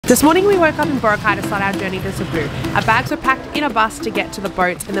This morning we woke up in Boracay to start our journey to Cebu. Our bags were packed in a bus to get to the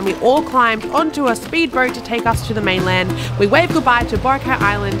boats, and then we all climbed onto a speedboat to take us to the mainland. We waved goodbye to Boracay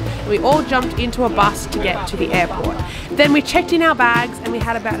Island and we all jumped into a bus to get to the airport. Then we checked in our bags and we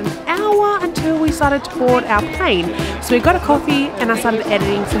had about an hour until we started to board our plane. So we got a coffee and I started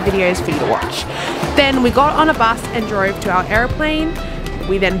editing some videos for you to watch. Then we got on a bus and drove to our airplane.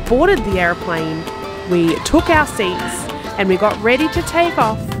 We then boarded the airplane. We took our seats and we got ready to take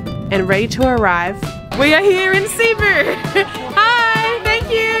off and ready to arrive. We are here in Cebu. Hi, thank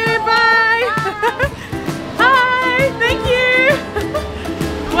you, bye. Hi, thank you.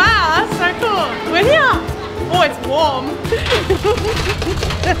 Wow, that's so cool. We're here. Oh, it's warm.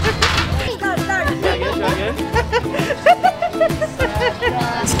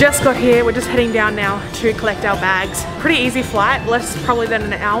 Just got here. We're just heading down now to collect our bags. Pretty easy flight, less probably than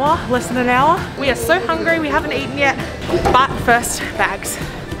an hour, less than an hour. We are so hungry, we haven't eaten yet. But first, bags.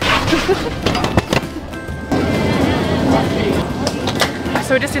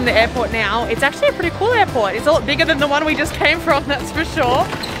 So we're just in the airport now. It's actually a pretty cool airport. It's a lot bigger than the one we just came from, that's for sure.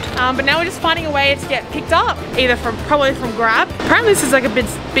 But now we're just finding a way to get picked up, either probably from Grab. Apparently this is like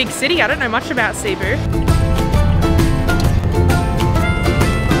a big city. I don't know much about Cebu.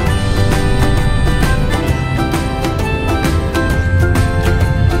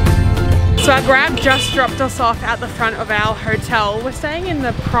 So our Grab just dropped us off at the front of our hotel. We're staying in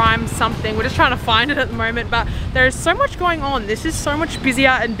the Prime something. We're just trying to find it at the moment, but there is so much going on. This is so much busier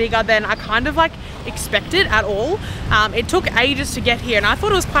and bigger than I kind of like expected at all. It took ages to get here and I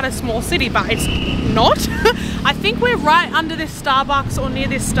thought it was quite a small city, but it's not. I think we're right under this Starbucks or near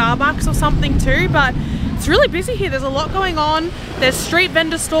this Starbucks or something too, but it's really busy here. There's a lot going on. There's street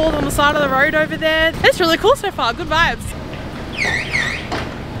vendor stalls on the side of the road over there. It's really cool so far, good vibes.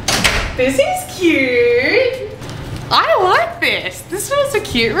 This is cute. I like this. This was a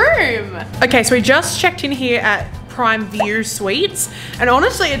cute room. Okay, so we just checked in here at Prime View Suites, and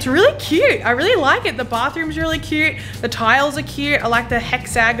honestly, it's really cute. I really like it. The bathroom's really cute. The tiles are cute. I like the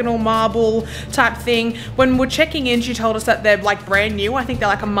hexagonal marble type thing. When we're checking in, she told us that they're like brand new. I think they're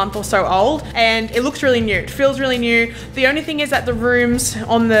like a month or so old, and it looks really new. It feels really new. The only thing is that the rooms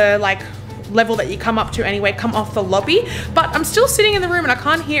on the like level that you come up to anyway come off the lobby, but I'm still sitting in the room and I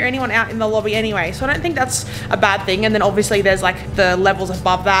can't hear anyone out in the lobby anyway, so I don't think that's a bad thing. And then obviously there's like the levels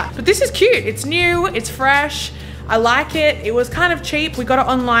above that, but this is cute. It's new, it's fresh, I like it. It was kind of cheap. We got it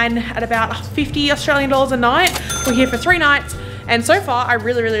online at about 50 Australian dollars a night. We're here for 3 nights. And so far, I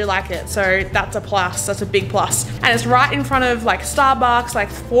really like it. So that's a plus, that's a big plus. And it's right in front of like Starbucks, like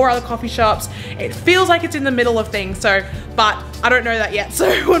 4 other coffee shops. It feels like it's in the middle of things, so, but I don't know that yet. So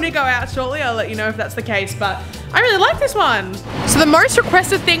when we go out shortly, I'll let you know if that's the case, but I really like this one. So the most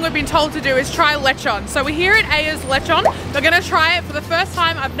requested thing we've been told to do is try lechon. So we're here at Aya's Lechon. We're gonna try it for the first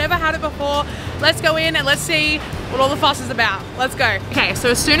time. I've never had it before. Let's go in and let's see what all the fuss is about. Let's go. Okay, so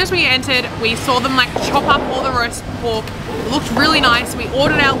as soon as we entered, we saw them like chop up all the roast pork. It looked really nice. We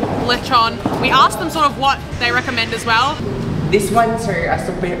ordered our lechon. We asked them sort of what they recommend as well. This one's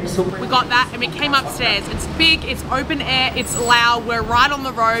super. We got that and we came upstairs. It's big, it's open air, it's loud. We're right on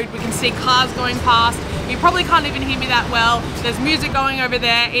the road. We can see cars going past. You probably can't even hear me that well. There's music going over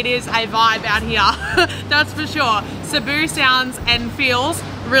there. It is a vibe out here, that's for sure. Cebu sounds and feels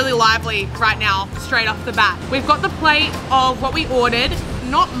really lively right now, straight off the bat. We've got the plate of what we ordered.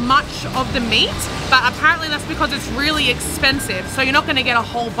 Not much of the meat, but apparently that's because it's really expensive. So you're not gonna get a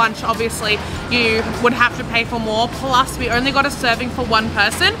whole bunch, obviously. You would have to pay for more. Plus, we only got a serving for 1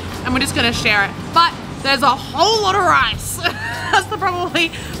 person and we're just gonna share it. But there's a whole lot of rice. That's the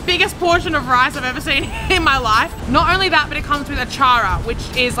probably biggest portion of rice I've ever seen in my life. Not only that, but it comes with a chara,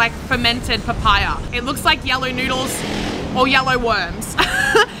 which is like fermented papaya. It looks like yellow noodles or yellow worms.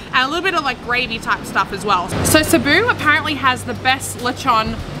 And a little bit of like gravy type stuff as well. So Cebu apparently has the best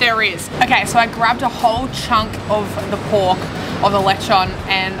lechon there is. Okay, so I grabbed a whole chunk of the pork of the lechon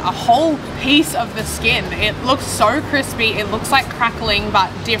and a whole piece of the skin. It looks so crispy. It looks like crackling, but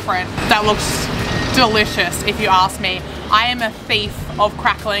different. That looks delicious if you ask me. I am a thief of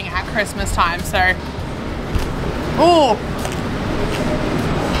crackling at Christmas time, so. Ooh.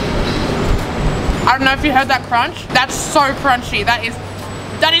 I don't know if you heard that crunch. That's so crunchy. That is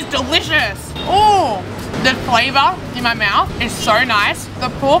delicious. Oh, the flavor in my mouth is so nice. The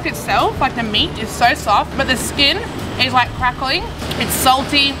pork itself, like the meat, is so soft, but the skin is like crackling. It's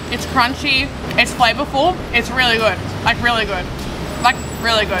salty, it's crunchy, it's flavorful. It's really good, like really good, like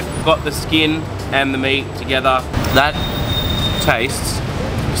really good. Got the skin and the meat together. That tastes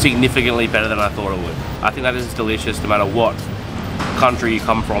significantly better than I thought it would. I think that is delicious no matter what country you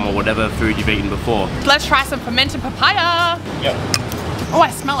come from or whatever food you've eaten before. Let's try some fermented papaya. Yep. Oh, I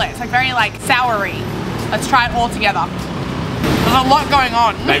smell it. It's like very like soury. Let's try it all together. There's a lot going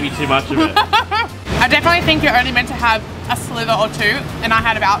on. Maybe too much of it. I definitely think you're only meant to have a sliver or two, and I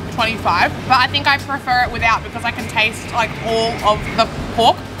had about 25. But I think I prefer it without because I can taste like all of the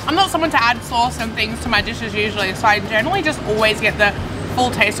pork. I'm not someone to add sauce and things to my dishes usually, so I generally just always get the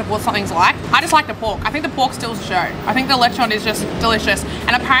full taste of what something's like. I just like the pork. I think the pork steals the show. I think the lechon is just delicious.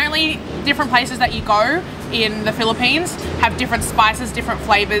 And apparently different places that you go in the Philippines have different spices, different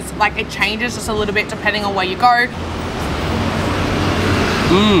flavors. Like it changes just a little bit depending on where you go.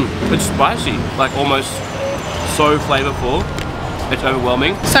 It's spicy, like almost so flavorful. It's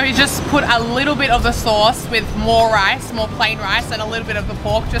overwhelming. So he just put a little bit of the sauce with more rice, more plain rice, and a little bit of the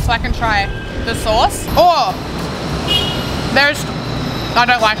pork just so I can try the sauce. Oh, I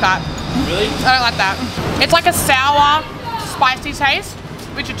don't like that. Really? I don't like that. It's like a sour, spicy taste,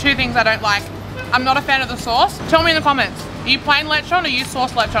 which are two things I don't like. I'm not a fan of the sauce. Tell me in the comments, are you plain lechon or are you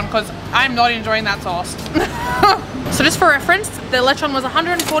sauce lechon? Because I'm not enjoying that sauce. So just for reference, the lechon was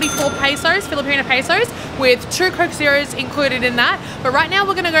 144 pesos, Filipino pesos, with 2 Coke Zeros included in that. But right now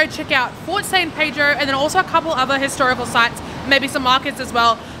we're gonna go check out Fort San Pedro and then also a couple other historical sites, maybe some markets as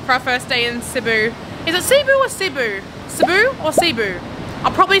well for our first day in Cebu. Is it Cebu or Cebu? Cebu or Cebu?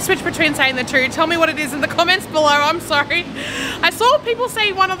 I'll probably switch between saying the two. Tell me what it is in the comments below, I'm sorry. I saw people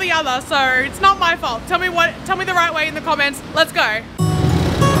say one or the other, so it's not my fault. Tell me the right way in the comments. Let's go.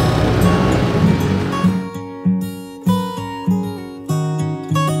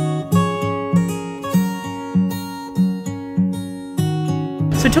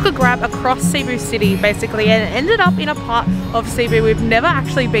 So we took a grab across Cebu City basically and ended up in a part of Cebu we've never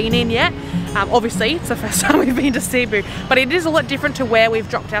actually been in yet. Obviously it's the first time we've been to Cebu, but it is a lot different to where we've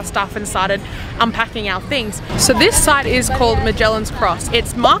dropped our stuff and started unpacking our things. So this site is called Magellans Cross.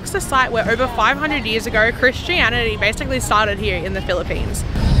 It marks the site where over 500 years ago Christianity basically started here in the Philippines.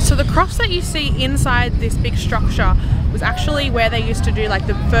 So the cross that you see inside this big structure was actually where they used to do like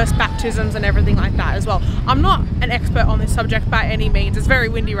the first baptisms and everything like that as well. I'm not an expert on this subject by any means. It's very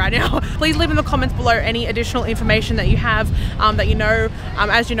windy right now. Please leave in the comments below any additional information that you have, that you know.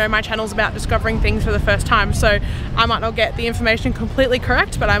 As you know, my channel's about discovering things for the first time, so I might not get the information completely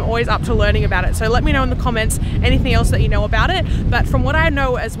correct, but I'm always up to learning about it. So let me know in the comments anything else that you know about it. But from what I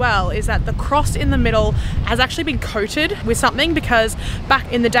know as well is that the cross in the middle has actually been coated with something, because back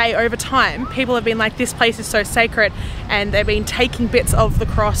in the day, over time, people have been like, this place is so sacred, and they've been taking bits of the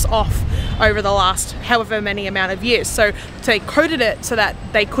cross off over the last however many amount of years. So they coated it so that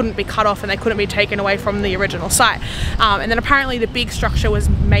they couldn't be cut off and they couldn't be taken away from the original site. And then apparently the big structure was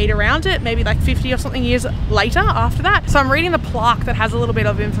made around it, maybe like 50 or something years later after that. So I'm reading the plaque that has a little bit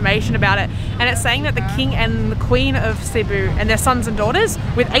of information about it, and it's saying that the king and the queen of Cebu and their sons and daughters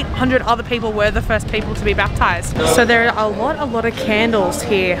with 800 other people were the first people to be baptized. So there are a lot of candles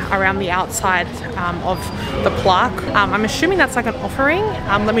here around the outside of the plaque. I'm assuming that's like an offering.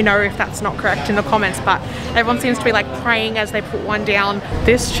 Let me know if that's not correct in the comments, but everyone seems to be like praying as they put one down.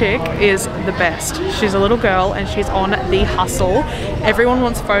 This chick is the best. She's a little girl and she's on the hustle. Everyone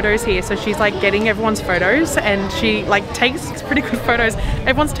wants photos here, so she's like getting everyone's photos, and she like takes pretty good photos.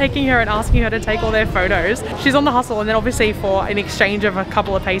 Everyone's taking her and asking her to take all their photos. She's on the hustle, and then obviously for an exchange of a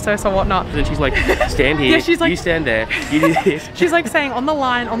couple of pesos or whatnot. Then she's like, stand here, yeah, she's like, you stand there, you do this. She's like saying on the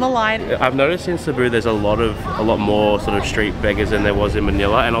line, on the line. I've noticed in Cebu there's a lot more sort of street beggars than there was in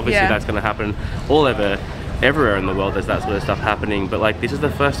Manila, and obviously that's going to happen everywhere in the world. There's that sort of stuff happening, but like this is the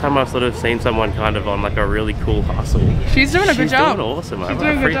first time I've sort of seen someone kind of on like a really cool hustle. She's doing a good job. She's doing awesome. She's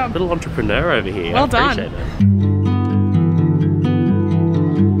doing a good job. Little entrepreneur over here. Well done. I appreciate it.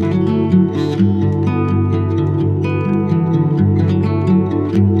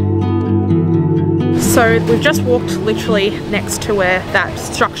 So we've just walked literally next to where that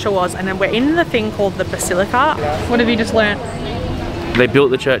structure was, and then we're in the thing called the Basilica. What have you just learned? They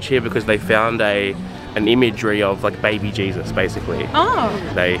built the church here because they found an imagery of like baby Jesus, basically. Oh.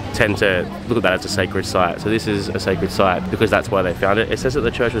 They tend to look at that as a sacred site. So this is a sacred site because that's why they found it. It says that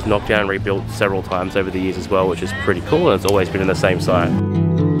the church was knocked down and rebuilt several times over the years as well, which is pretty cool, and it's always been in the same site.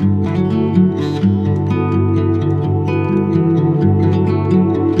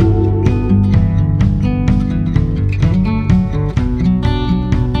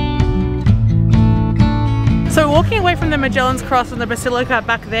 Walking away from the Magellans Cross and the Basilica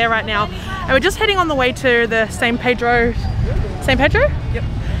back there right now, and we're just heading on the way to the San Pedro. San Pedro? Yep.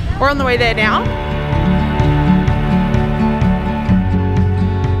 We're on the way there now.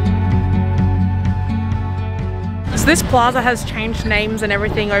 So this plaza has changed names and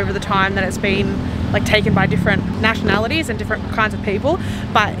everything over the time that it's been like taken by different nationalities and different kinds of people,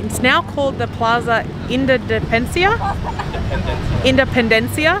 but it's now called the Plaza Independencia,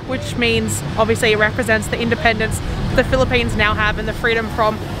 which means obviously it represents the independence the Philippines now have and the freedom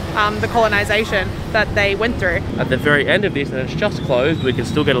from the colonization that they went through. At the very end of this, and it's just closed, we can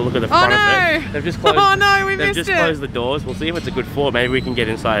still get a look at the front of it. They've just closed. Oh no, we missed it. They've just closed the doors. We'll see if it's a good floor. Maybe we can get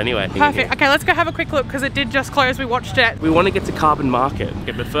inside anyway. Perfect. Okay, let's go have a quick look because it did just close. We watched it. We want to get to Carbon Market,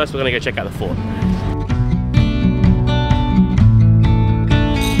 okay, but first we're going to go check out the fort.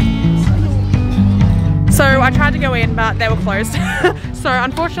 So I tried to go in, but they were closed. So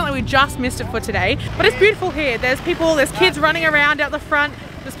unfortunately we just missed it for today. But it's beautiful here. There's people, there's kids running around out the front.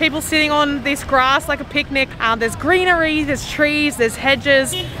 There's people sitting on this grass like a picnic. There's greenery, there's trees, there's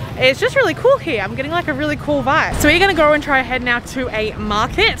hedges. It's just really cool here. I'm getting like a really cool vibe. So we're gonna go and try to head now to a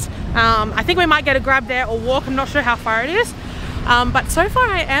market. I think we might get a grab there or walk. I'm not sure how far it is. But so far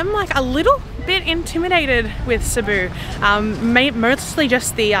I am like a little bit intimidated with Cebu, mostly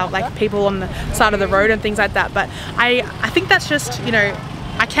just the like people on the side of the road and things like that, but I think that's just, you know,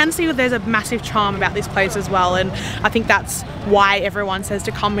 I can see that there's a massive charm about this place as well, and I think that's why everyone says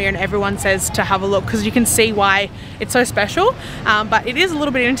to come here and everyone says to have a look, because you can see why it's so special, but it is a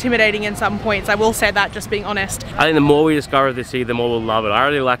little bit intimidating in some points. I will say that, just being honest. I think the more we discover the city, the more we'll love it. I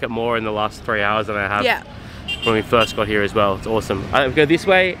really like it more in the last 3 hours than I have when we first got here as well. It's awesome. We go this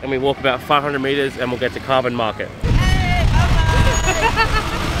way and we walk about 500 meters and we'll get to Carbon Market.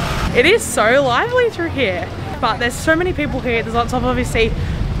 It is so lively through here, but there's so many people here. There's lots of obviously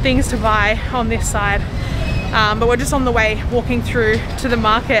things to buy on this side, but we're just on the way walking through to the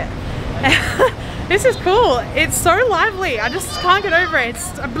market. This is cool. It's so lively. I just can't get over it.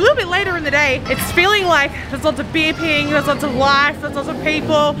 It's a little bit later in the day. It's feeling like there's lots of beeping, there's lots of life, there's lots of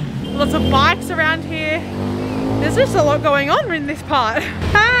people, lots of bikes around here. There's just a lot going on in this part.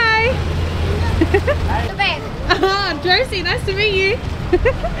 Hi! Hi. Josie, nice to meet you.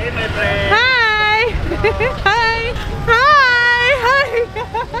 Hey, my friend. Hi! Hi! Hi!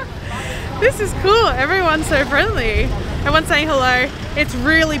 Hi! This is cool. Everyone's so friendly. Everyone's saying hello. It's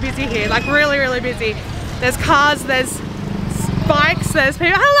really busy here, like really, really busy. There's cars, there's bikes, there's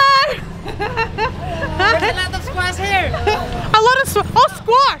people. Hello! There's a lot of squash here. A lot of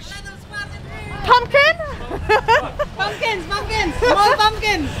squash! Pumpkin? Pumpkins, pumpkins, small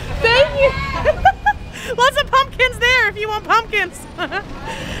pumpkins. Thank you. Lots of pumpkins there if you want pumpkins.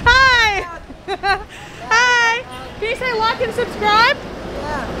 Hi. Hi. Can you say like and subscribe?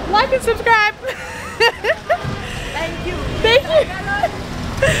 Yeah. Like and subscribe. Thank you. Thank you.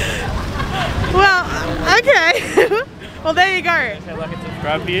 Well, okay. Well, there you go. Can I say like and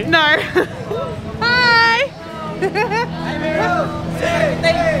subscribe for you? No. Hi.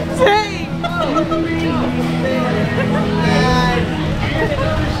 Say.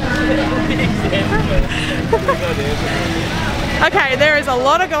 Okay, there's a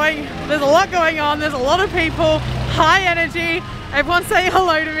lot going on, there's a lot of people, high energy, everyone's saying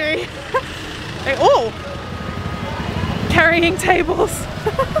hello to me. They all carrying tables.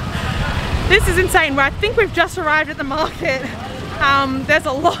 This is insane. I think we've just arrived at the market. There's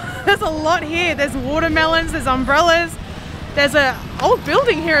a lot here. There's watermelons, there's umbrellas, there's an old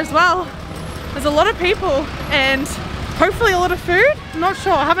building here as well. There's a lot of people and hopefully a lot of food. I'm not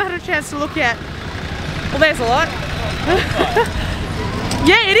sure, I haven't had a chance to look yet. Well, there's a lot.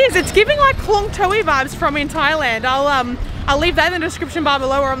 Yeah, it is. It's giving like Klong Toei vibes from in Thailand. I'll leave that in the description bar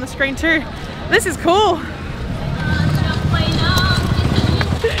below or on the screen too. This is cool.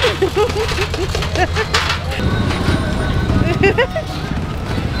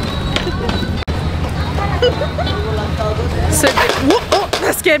 So, oh,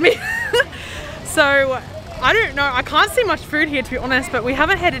 that scared me. So, I don't know, I can't see much food here to be honest, but we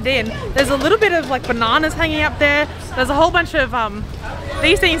haven't headed in. There's a little bit of like bananas hanging up there. There's a whole bunch of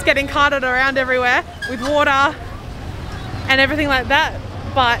these things getting carted around everywhere with water and everything like that,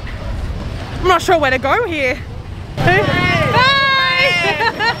 but I'm not sure where to go here. Hey. Hi!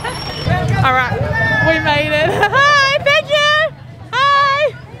 All right, we made it. Hi, thank you!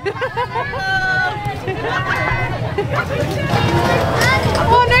 Hi!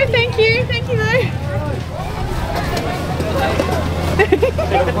 Oh no, thank you though.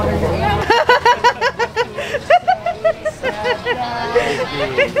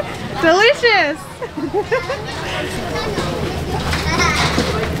 Delicious.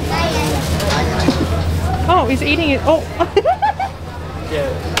 Oh, he's eating it. Oh. Yeah.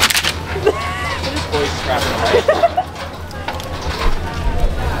 This boy's scrapping away.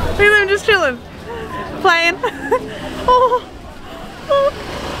 Look at them just chilling, playing. Oh. Oh.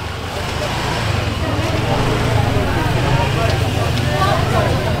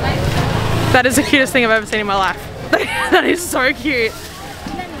 That is the cutest thing I've ever seen in my life. That is so cute.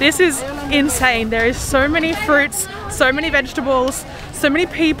 This is insane. There is so many fruits, so many vegetables, so many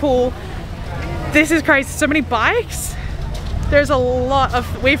people. This is crazy. So many bikes. There's a lot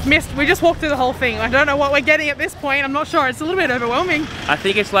of, we just walked through the whole thing. I don't know what we're getting at this point. I'm not sure. It's a little bit overwhelming. I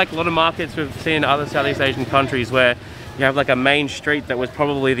think it's like a lot of markets we've seen in other Southeast Asian countries where you have like a main street that was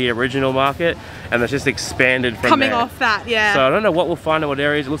probably the original market and it's just expanded from coming there. Off that, yeah. So I don't know what we'll find in what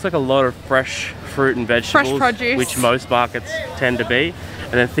areas. It looks like a lot of fresh fruit and vegetables. Fresh produce. Which most markets tend to be.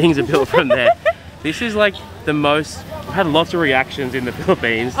 And then things are built from there. This is like the most, I've had lots of reactions in the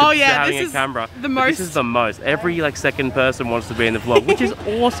Philippines to having a camera. This is the most. Every like second person wants to be in the vlog, which is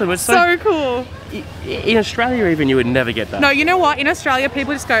awesome. It's so cool. In Australia even you would never get that. No, you know what? In Australia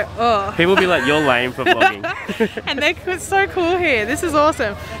people just go, ugh. People be like, you're lame for vlogging. And they're so cool here. This is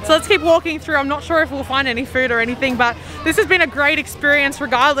awesome. So let's keep walking through. I'm not sure if we'll find any food or anything, but this has been a great experience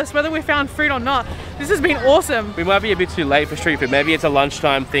regardless whether we found food or not. This has been awesome. We might be a bit too late for street food. Maybe it's a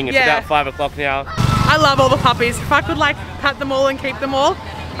lunchtime thing. It's about 5 o'clock now. I love all the puppies. If I could like pet them all and keep them all,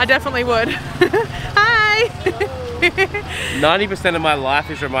 I definitely would. Hi! 90% of my life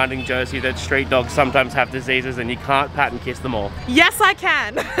is reminding Josie that street dogs sometimes have diseases and you can't pat and kiss them all. Yes, I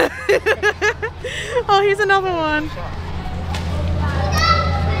can. Oh, here's another one.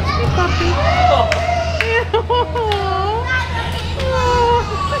 Hey, puppy.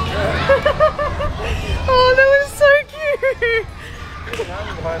 Oh, that was so cute.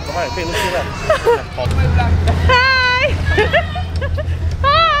 Hi!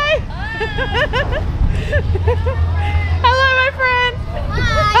 Hi! Hello, my friend!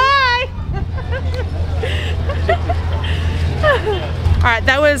 Hi! Alright,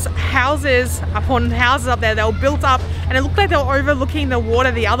 that was houses upon houses up there. They were built up and it looked like they were overlooking the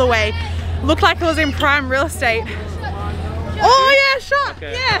water the other way. Looked like it was in prime real estate. Oh yeah, shot!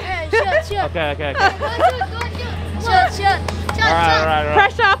 Okay. Yeah! Okay. Shoot. Alright.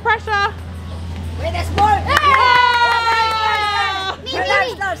 Pressure, pressure! Wait, there's more.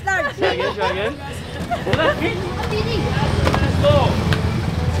 Start. Try again.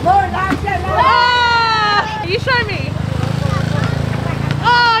 More, Ah! You show me.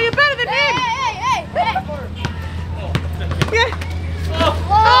 Oh, you're better than him. Hey. Yeah.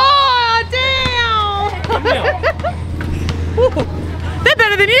 Oh, damn. Ooh, they're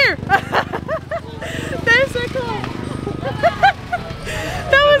better than you. They're so cool.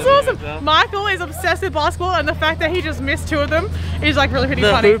 That was awesome. Michael is obsessed with basketball and the fact that he just missed 2 of them is like really pretty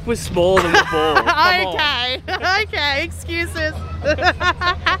funny. The hoop was smaller than the ball. Okay, excuses.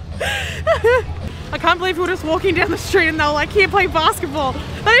 I can't believe we were just walking down the street and they were like, here, play basketball.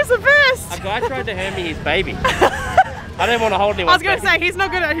 That is the best. A guy tried to hand me his baby. I didn't want to hold him. I was going to say, he's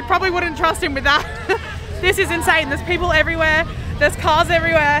not good at it. He probably wouldn't trust him with that. This is insane. There's people everywhere. There's cars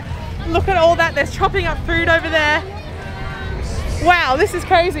everywhere. Look at all that. There's chopping up food over there. Wow, this is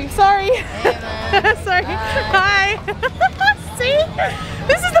crazy. Sorry. Hey, sorry. Hi. See?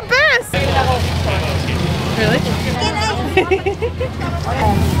 This is the best. Really?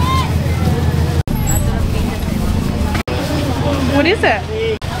 What is it?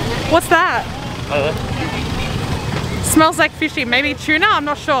 What's that? Smells like fishy. Maybe tuna? I'm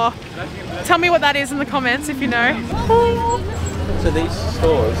not sure. Tell me what that is in the comments if you know. So these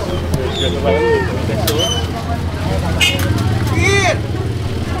stores, I know, right?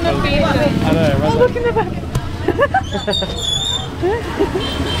 Oh, look in the back.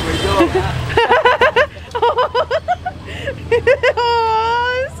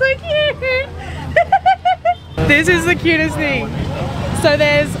 Oh, so cute. This is the cutest thing. So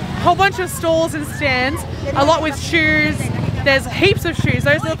there's a whole bunch of stalls and stands, a lot with shoes. There's heaps of shoes.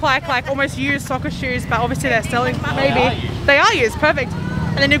 Those look like almost used soccer shoes, but obviously they're selling, maybe. They are used, perfect.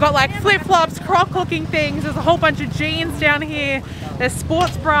 And then you've got like flip-flops, croc looking things. There's a whole bunch of jeans down here. There's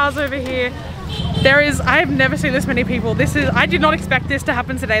sports bras over here. I have never seen this many people. I did not expect this to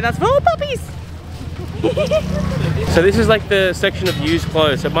happen today. That's full of puppies. So this is like the section of used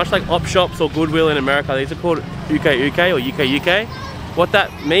clothes. So much like op shops or Goodwill in America, these are called UK or UK. What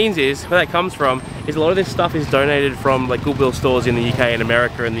that means is, where that comes from, is a lot of this stuff is donated from like Goodwill stores in the UK and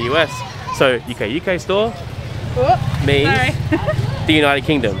America and the US. So UK store means the United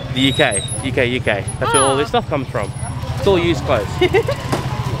Kingdom, the UK. That's where all this stuff comes from. It's all used clothes.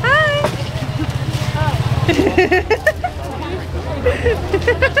 Hi.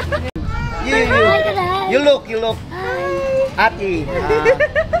 You look. Ati.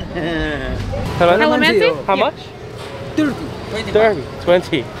 Calamansi? How much? 30.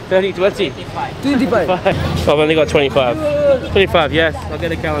 20. Oh, I've only got 25. 25, yes. I'll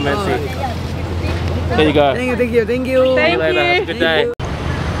get a calamansi. There you go. Thank you. See you later. Have a good day.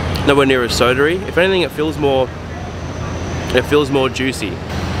 nowhere near as soda-y. If anything, it feels more juicy.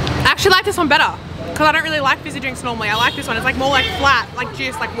 I actually like this one better because I don't really like fizzy drinks normally. I like this one. It's like more like flat, like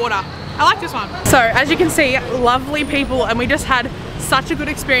juice, like water. I like this one. So as you can see, lovely people, and we just had such a good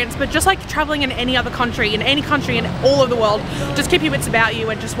experience. But just like traveling in any other country, in all of the world, just keep your wits about you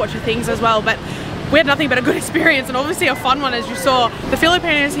and just watch your things as well. But we had nothing but a good experience, and obviously a fun one, as you saw. The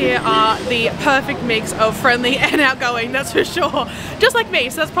Filipinos here are the perfect mix of friendly and outgoing, that's for sure. Just like me,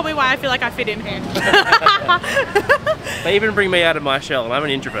 so that's probably why I feel like I fit in here. They even bring me out of my shell, and I'm an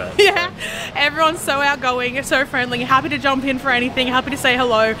introvert. Yeah, everyone's so outgoing, so friendly, happy to jump in for anything, happy to say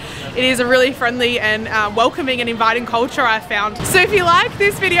hello. It is a really friendly and welcoming and inviting culture, I found. So if you like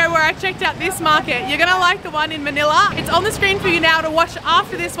this video where I checked out this market, you're gonna like the one in Manila. It's on the screen for you now to watch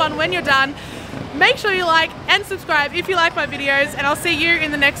after this one when you're done. Make sure you like and subscribe if you like my videos, and I'll see you in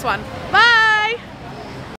the next one. Bye!